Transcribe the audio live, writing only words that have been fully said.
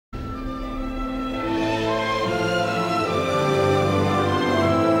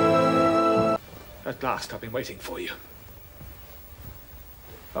At last, I've been waiting for you.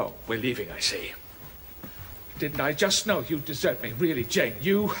 Oh, we're leaving, I see. Didn't I just know you'd desert me? Really, Jane,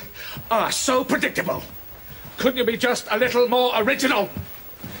 you are so predictable. Couldn't you be just a little more original?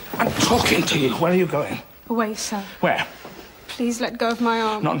 I'm talking to you. Where are you going? Away, sir. Where? Please let go of my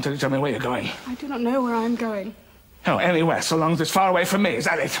arm. Not until you tell me where you're going. I do not know where I'm going. Oh, anywhere, so long as it's far away from me, is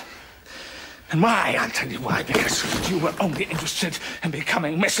that it? And why? I'll tell you why. Because you were only interested in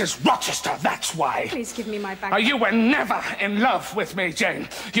becoming Mrs. Rochester, that's why. Please give me my bag. You were never in love with me, Jane.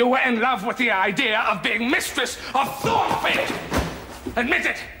 You were in love with the idea of being mistress of Thornfield. Admit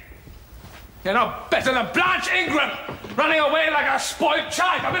it. You're no better than Blanche Ingram, running away like a spoiled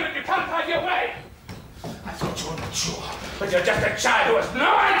child the minute you can't have your way. I thought you were mature, but you're just a child who has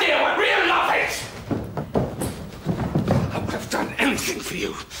no idea what real love is. I would have done anything for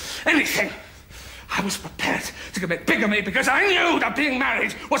you. Anything. I was prepared to commit bigamy because I knew that being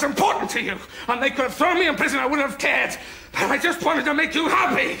married was important to you. And they could have thrown me in prison, I wouldn't have cared. But I just wanted to make you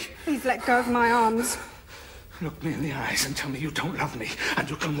happy. Please let go of my arms. Look me in the eyes and tell me you don't love me and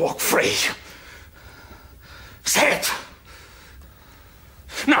you can walk free. Say it.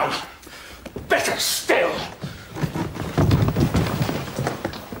 No. Better still.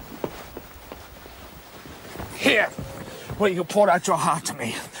 Here, where you poured out your heart to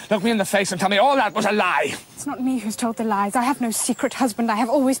me. Look me in the face and tell me all that was a lie. It's not me who's told the lies. I have no secret husband. I have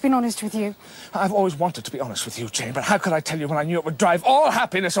always been honest with you. I've always wanted to be honest with you, Jane, but how could I tell you when I knew it would drive all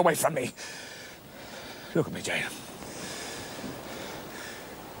happiness away from me? Look at me, Jane.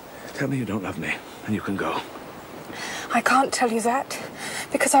 Tell me you don't love me, and you can go. I can't tell you that,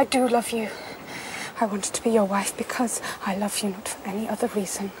 because I do love you. I wanted to be your wife because I love you, not for any other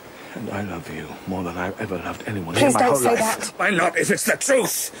reason. And I love you more than I've ever loved anyone in my whole life. Please don't say that. Why not, if it's the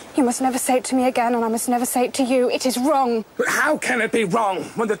truth? You must never say it to me again, and I must never say it to you. It is wrong. But how can it be wrong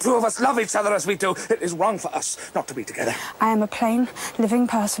when the two of us love each other as we do? It is wrong for us not to be together. I am a plain, living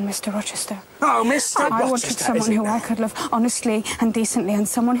person, Mr. Rochester. Oh, Mr. Rochester. I wanted someone who I could love honestly and decently, and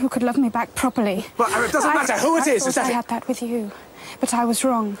someone who could love me back properly. Well, it doesn't matter who it is. I thought I had that with you, but I was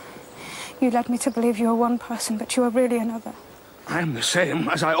wrong. You led me to believe you were one person, but you are really another. I'm the same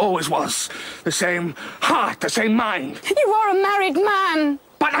as I always was. The same heart, the same mind. You are a married man.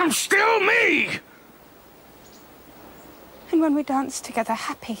 But I'm still me! And when we danced together,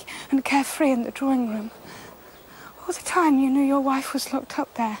 happy and carefree in the drawing room, all the time you knew your wife was locked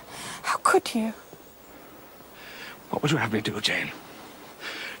up there. How could you? What would you have me do, Jane?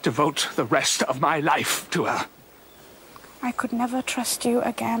 Devote the rest of my life to her? I could never trust you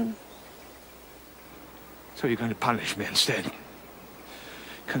again. So you're going to punish me instead?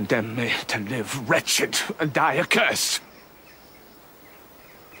 Condemn me to live wretched and die accursed?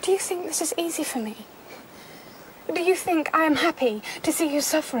 Do you think this is easy for me? Do you think I am happy to see you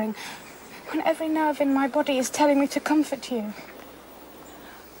suffering when every nerve in my body is telling me to comfort you?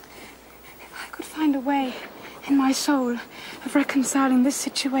 If I could find a way in my soul of reconciling this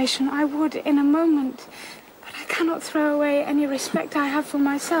situation, I would in a moment. But I cannot throw away any respect I have for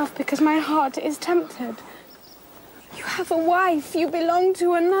myself because my heart is tempted. You have a wife. You belong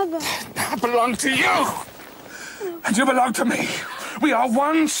to another. I belong to you. No. And you belong to me. We are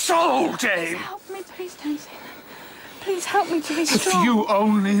one soul, Jane. Help me, please don't say that. Please help me to be strong. If you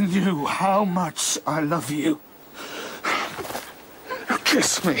only knew how much I love you.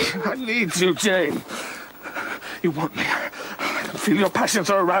 Kiss me. I need you, Jane. You want me. I can feel your passions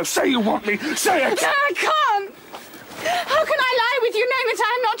are aroused. Say you want me. Say it. No, I can't. How can I lie with you knowing that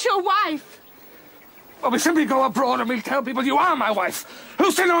I am not your wife? Well, we simply go abroad and we tell people you are my wife.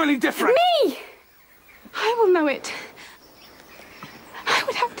 Who's to know any different? Me! I will know it. I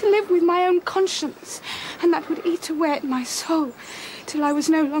would have to live with my own conscience, and that would eat away at my soul, till I was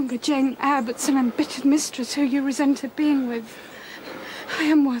no longer Jane Eyre, but some embittered mistress who you resented being with. I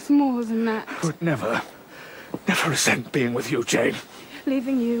am worth more than that. I would never resent being with you, Jane.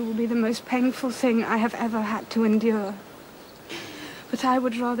 Leaving you will be the most painful thing I have ever had to endure. But I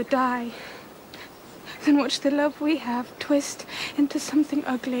would rather die than watch the love we have twist into something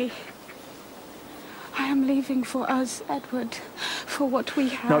ugly. I am leaving for us, Edward, for what we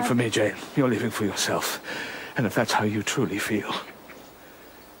have. Not for me, Jane. You're leaving for yourself. And if that's how you truly feel,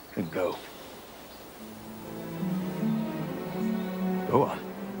 then go. Go on.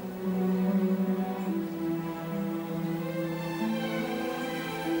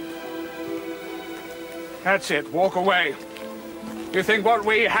 That's it. Walk away. You think what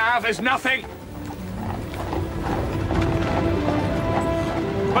we have is nothing?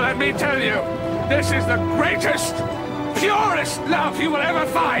 Well, let me tell you, this is the greatest, purest love you will ever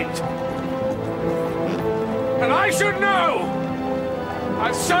find. And I should know.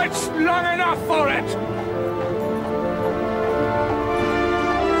 I've searched long enough for it.